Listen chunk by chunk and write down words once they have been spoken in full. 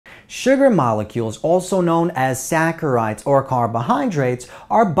Sugar molecules, also known as saccharides or carbohydrates,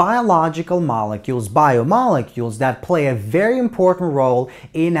 are biological molecules, biomolecules that play a very important role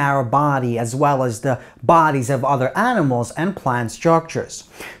in our body as well as the bodies of other animals and plant structures.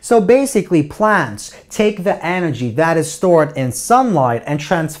 So basically, plants take the energy that is stored in sunlight and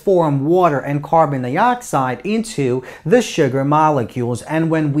transform water and carbon dioxide into the sugar molecules.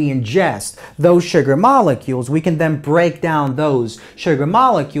 And when we ingest those sugar molecules, we can then break down those sugar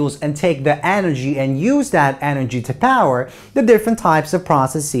molecules and take the energy and use that energy to power the different types of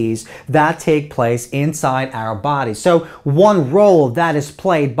processes that take place inside our body. So one role that is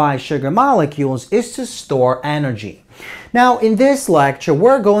played by sugar molecules is to store energy. Now, in this lecture,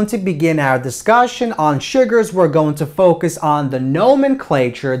 we're going to begin our discussion on sugars. We're going to focus on the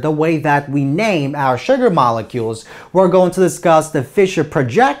nomenclature, the way that we name our sugar molecules. We're going to discuss the Fisher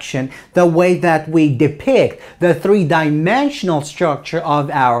projection, the way that we depict the three-dimensional structure of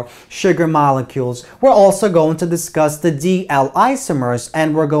our sugar molecules. We're also going to discuss the DL isomers,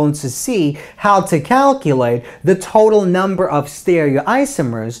 and we're going to see how to calculate the total number of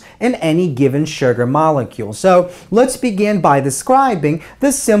stereoisomers in any given sugar molecule. So let's begin by describing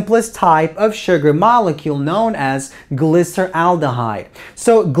the simplest type of sugar molecule known as glyceraldehyde.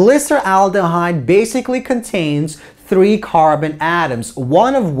 So glyceraldehyde basically contains 3 carbon atoms,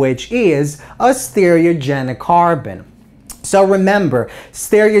 one of which is a stereogenic carbon. So remember,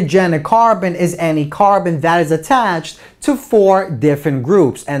 stereogenic carbon is any carbon that is attached to 4 different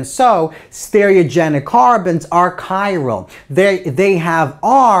groups. And so stereogenic carbons are chiral. They have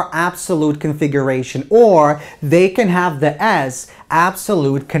R absolute configuration, or they can have the S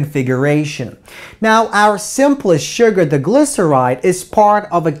absolute configuration. Now, our simplest sugar, the glyceride, is part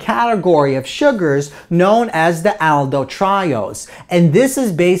of a category of sugars known as the aldotriose. And this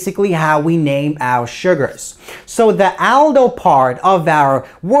is basically how we name our sugars. So the aldo part of our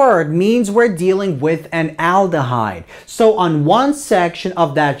word means we're dealing with an aldehyde. So on one section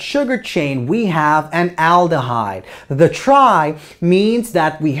of that sugar chain, we have an aldehyde. The tri means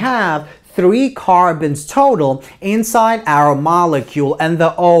that we have 3 carbons total inside our molecule, and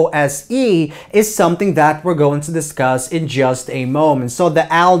the OSE is something that we're going to discuss in just a moment. So the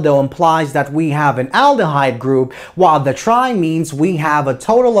aldo implies that we have an aldehyde group, while the tri means we have a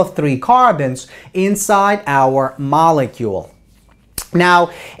total of 3 carbons inside our molecule.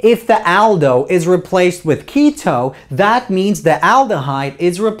 Now, if the aldo is replaced with keto, that means the aldehyde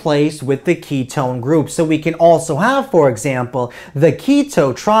is replaced with the ketone group. So we can also have, for example, the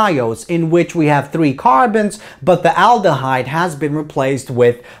keto triose, in which we have 3 carbons, but the aldehyde has been replaced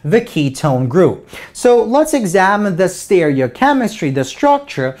with the ketone group. So let's examine the stereochemistry, the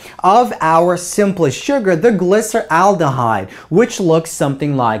structure of our simplest sugar, the glyceraldehyde, which looks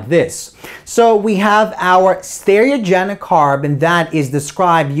something like this. So we have our stereogenic carbon that is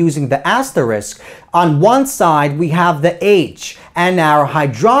described using the asterisk. On one side, we have the H and our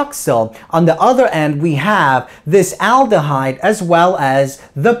hydroxyl. On the other end, we have this aldehyde as well as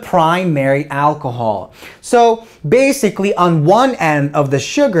the primary alcohol. So basically, on one end of the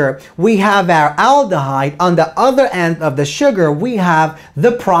sugar, we have our aldehyde. On the other end of the sugar, we have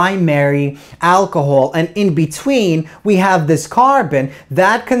the primary alcohol. And in between, we have this carbon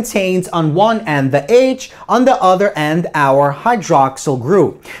that contains on one end the H, on the other end our hydroxyl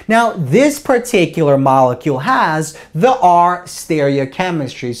group. Now, this particular molecule has the R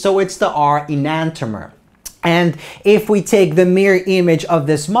stereochemistry, so it's the R enantiomer. And if we take the mirror image of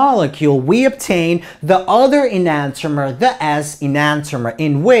this molecule, we obtain the other enantiomer, the S enantiomer,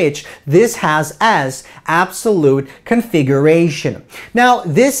 in which this has S absolute configuration. Now,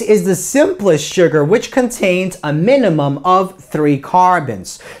 this is the simplest sugar, which contains a minimum of 3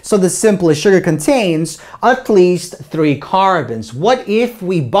 carbons. So the simplest sugar contains at least 3 carbons. What if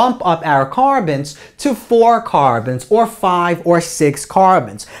we bump up our carbons to 4 carbons or 5 or 6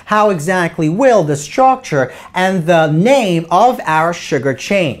 carbons? How exactly will the structure and the name of our sugar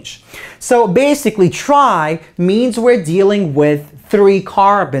change? So basically, tri means we're dealing with 3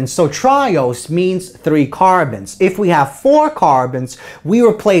 carbons. So triose means 3 carbons. If we have 4 carbons, we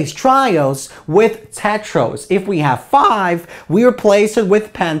replace triose with tetrose. If we have 5, we replace it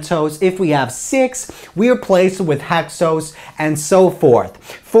with pentose. If we have 6, we replace it with hexose, and so forth.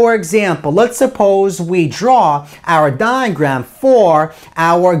 For example, let's suppose we draw our diagram for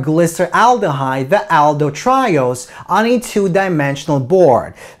our glyceraldehyde, the aldotriose, on a 2-dimensional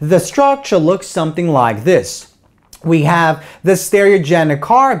board. The structure looks something like this. we have the stereogenic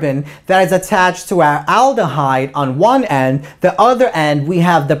carbon that is attached to our aldehyde on one end. The other end, we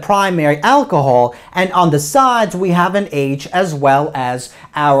have the primary alcohol, and on the sides, we have an H as well as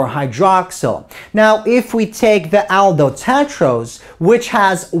our hydroxyl. Now, if we take the aldotetrose, which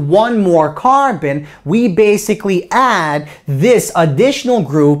has one more carbon, we basically add this additional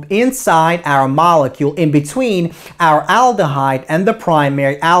group inside our molecule in between our aldehyde and the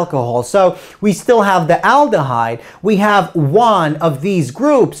primary alcohol. So we still have the aldehyde. We have one of these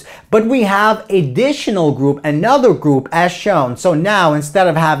groups, but we have additional group, another group as shown. So now instead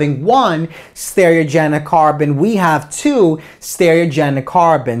of having one stereogenic carbon, we have two stereogenic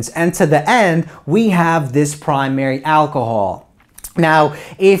carbons, and to the end we have this primary alcohol. Now,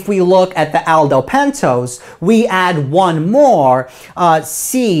 if we look at the aldopentose, we add one more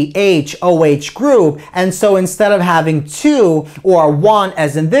CHOH group, and so instead of having two or one,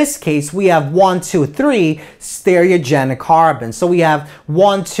 as in this case, we have 1, 2, 3 stereogenic carbons. So we have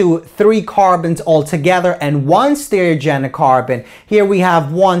 1, 2, 3 carbons altogether and one stereogenic carbon. Here we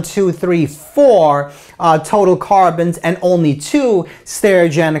have 1, 2, 3, 4 total carbons and only 2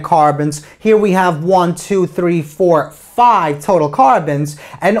 stereogenic carbons. Here we have 1, 2, 3, 4, 5 total carbons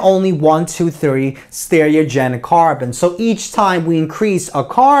and only 1, 2, 3 stereogenic carbons. So each time we increase a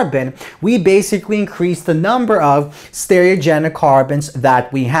carbon, we basically increase the number of stereogenic carbons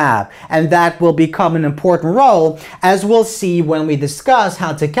that we have. And that will become an important role, as we'll see when we discuss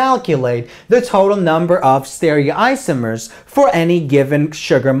how to calculate the total number of stereoisomers for any given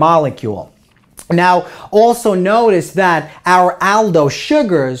sugar molecule. Now, also notice that our aldo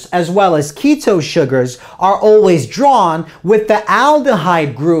sugars as well as keto sugars are always drawn with the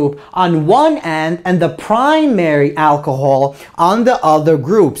aldehyde group on one end and the primary alcohol on the other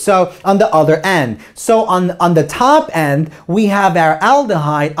group. So on the other end. So on the top end, we have our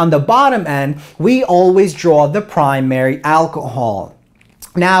aldehyde. On the bottom end, we always draw the primary alcohol.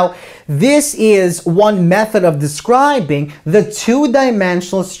 Now, this is one method of describing the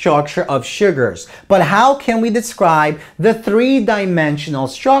two-dimensional structure of sugars. But how can we describe the three-dimensional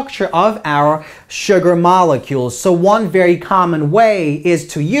structure of our sugar molecules? So one very common way is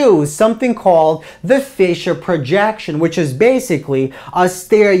to use something called the Fischer projection, which is basically a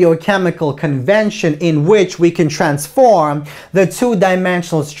stereochemical convention in which we can transform the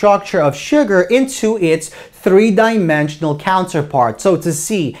two-dimensional structure of sugar into its three-dimensional counterpart. So to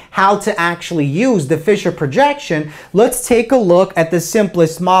see how to actually use the Fischer projection, let's take a look at the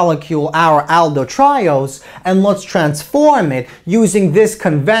simplest molecule, our aldotriose, and let's transform it using this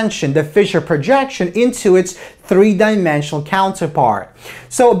convention, the Fischer projection, into its three-dimensional counterpart.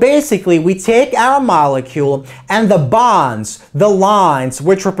 So basically, we take our molecule and the bonds, the lines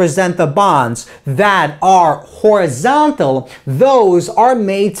which represent the bonds that are horizontal, those are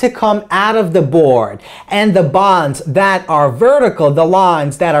made to come out of the board. And the bonds that are vertical, the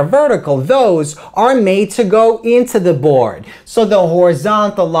lines that are vertical, those are made to go into the board. So the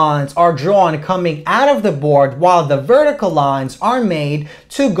horizontal lines are drawn coming out of the board while the vertical lines are made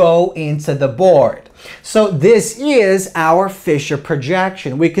to go into the board. So this is our Fischer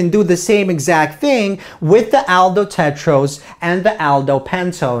projection. We can do the same exact thing with the aldotetrose and the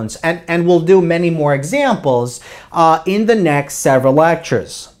aldopentose, and we'll do many more examples in the next several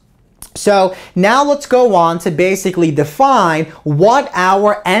lectures. So now let's go on to basically define what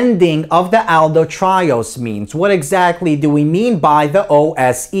our ending of the aldotriose means. What exactly do we mean by the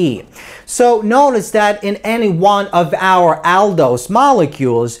OSE? So notice that in any one of our aldose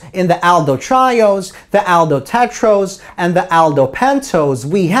molecules, in the aldotriose, the aldotetrose, and the aldopentose,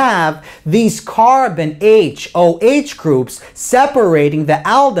 we have these carbon HOH groups separating the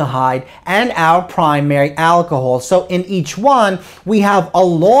aldehyde and our primary alcohol. So in each one, we have a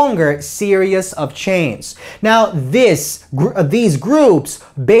longer series of chains. Now these groups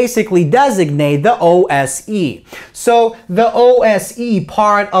basically designate the OSE. So the OSE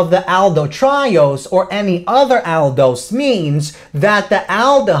part of the aldotriose or any other aldose means that the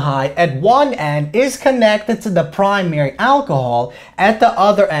aldehyde at one end is connected to the primary alcohol at the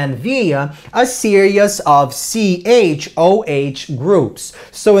other end via a series of CHOH groups.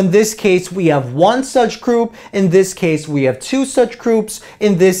 So in this case we have one such group, in this case we have two such groups,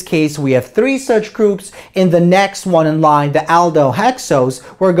 in this case we have three such groups. In the next one in line, the aldohexose,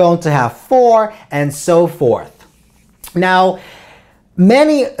 we're going to have 4 and so forth. Now,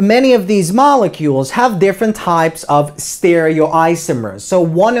 Many of these molecules have different types of stereoisomers. So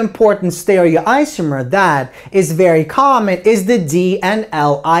one important stereoisomer that is very common is the D and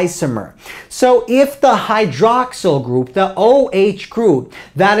L isomer. So if the hydroxyl group, the OH group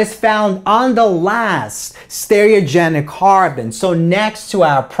that is found on the last stereogenic carbon, so next to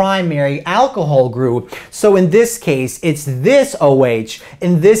our primary alcohol group, so in this case it's this OH,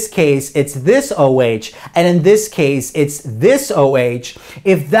 in this case it's this OH, and in this case it's this OH,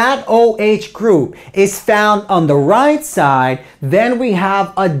 if that OH group is found on the right side, then we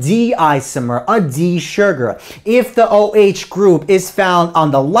have a D isomer, a D sugar. If the OH group is found on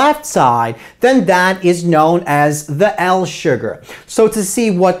the left side, then that is known as the L sugar. So to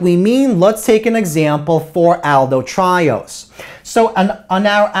see what we mean, let's take an example for aldotriose. So on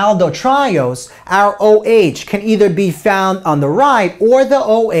our aldotriose, our OH can either be found on the right or the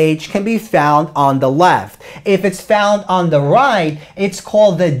OH can be found on the left. If it's found on the right, it's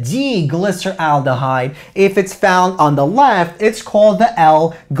called the D-glyceraldehyde. If it's found on the left, it's called the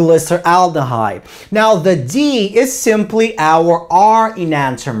L-glyceraldehyde. Now the D is simply our R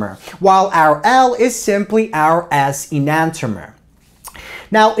enantiomer, while our L is simply our S enantiomer.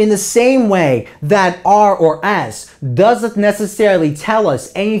 Now, in the same way that R or S doesn't necessarily tell us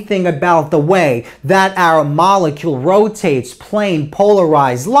anything about the way that our molecule rotates plane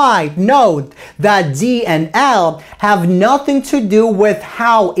polarized light, note that D and L have nothing to do with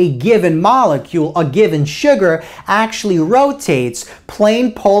how a given molecule, a given sugar, actually rotates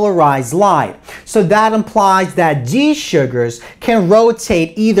plane polarized light. So that implies that D sugars can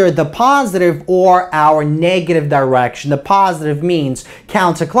rotate either the positive or our negative direction. The positive means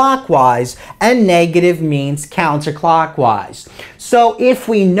counterclockwise and negative means counterclockwise. So if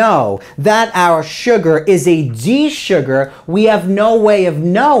we know that our sugar is a D sugar, we have no way of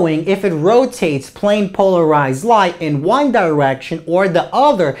knowing if it rotates plane polarized light in one direction or the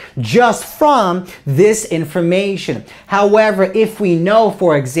other just from this information. However, if we know,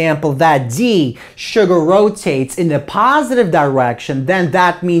 for example, that D sugar rotates in the positive direction, then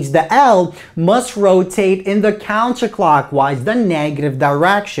that means the L must rotate in the counterclockwise, the negative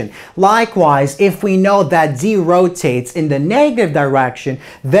direction. Likewise, if we know that D rotates in the negative direction,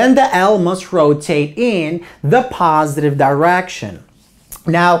 then the L must rotate in the positive direction.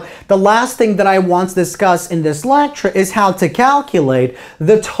 Now, the last thing that I want to discuss in this lecture is how to calculate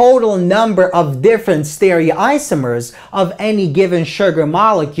the total number of different stereoisomers of any given sugar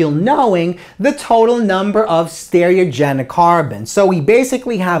molecule, knowing the total number of stereogenic carbons. So we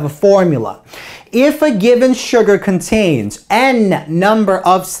basically have a formula. If a given sugar contains n number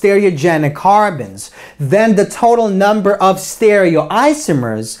of stereogenic carbons, then the total number of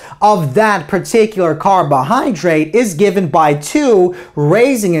stereoisomers of that particular carbohydrate is given by 2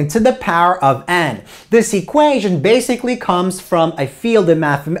 raising it to the power of n. This equation basically comes from a field in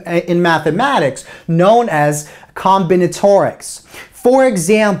mathematics known as combinatorics. For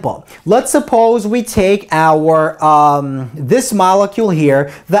example, let's suppose we take our this molecule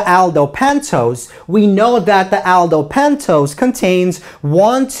here, the aldopentose. We know that the aldopentose contains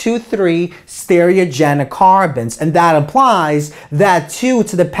 1, 2, 3 stereogenic carbons, and that implies that 2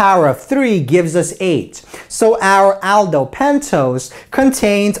 to the power of 3 gives us 8. So our aldopentose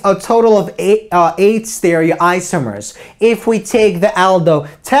contains a total of 8 stereoisomers. If we take the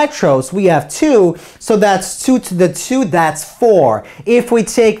aldotetrose, we have 2, so that's 2 to the 2, that's 4. If we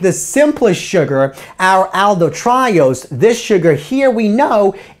take the simplest sugar, our aldotriose, this sugar here, we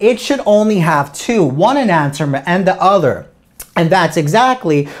know it should only have 2, one enantiomer and the other. And that's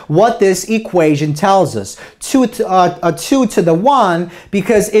exactly what this equation tells us. 2 to the 1,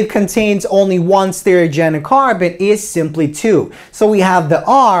 because it contains only one stereogenic carbon, is simply 2. So we have the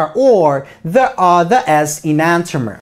R or the S enantiomer.